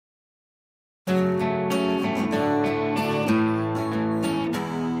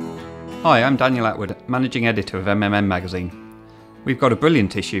Hi, I'm Daniel Atwood, Managing Editor of MMM Magazine. We've got a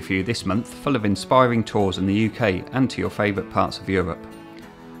brilliant issue for you this month, full of inspiring tours in the UK and to your favourite parts of Europe.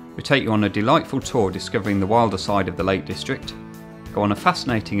 We take you on a delightful tour discovering the wilder side of the Lake District, go on a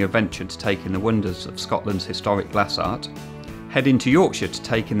fascinating adventure to take in the wonders of Scotland's historic glass art, head into Yorkshire to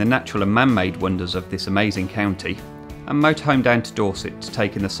take in the natural and man-made wonders of this amazing county, and motorhome down to Dorset to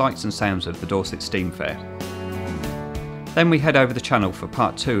take in the sights and sounds of the Dorset Steam Fair. Then we head over the Channel for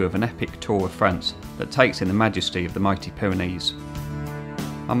part 2 of an epic tour of France that takes in the majesty of the mighty Pyrenees.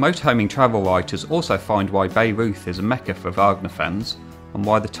 Our motorhoming travel writers also find why Bayreuth is a mecca for Wagner fans and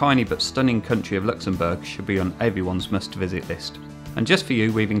why the tiny but stunning country of Luxembourg should be on everyone's must-visit list. And just for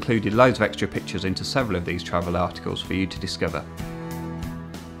you, we've included loads of extra pictures into several of these travel articles for you to discover.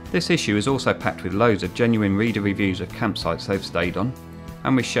 This issue is also packed with loads of genuine reader reviews of campsites they've stayed on,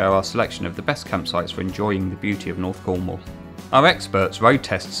 and we share our selection of the best campsites for enjoying the beauty of North Cornwall. Our experts road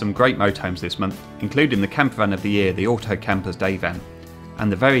test some great motorhomes this month, including the campervan of the year, the Auto Campers Day Van,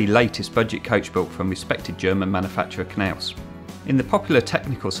 and the very latest budget coach built from respected German manufacturer Knaus. In the popular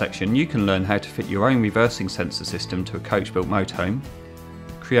technical section, you can learn how to fit your own reversing sensor system to a coach-built motorhome,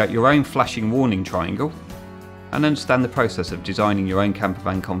 create your own flashing warning triangle, and understand the process of designing your own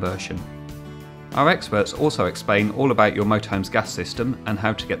campervan conversion. Our experts also explain all about your motorhome's gas system and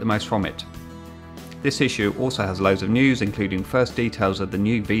how to get the most from it. This issue also has loads of news, including first details of the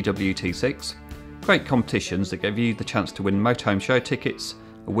new VW T6, great competitions that give you the chance to win motorhome show tickets,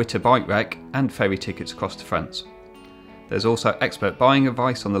 a Witter bike rack and ferry tickets across to France. There's also expert buying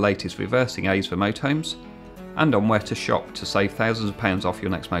advice on the latest reversing aids for motorhomes, and on where to shop to save thousands of pounds off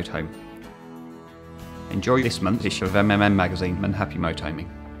your next motorhome. Enjoy this month's issue of MMM Magazine and happy motorhoming.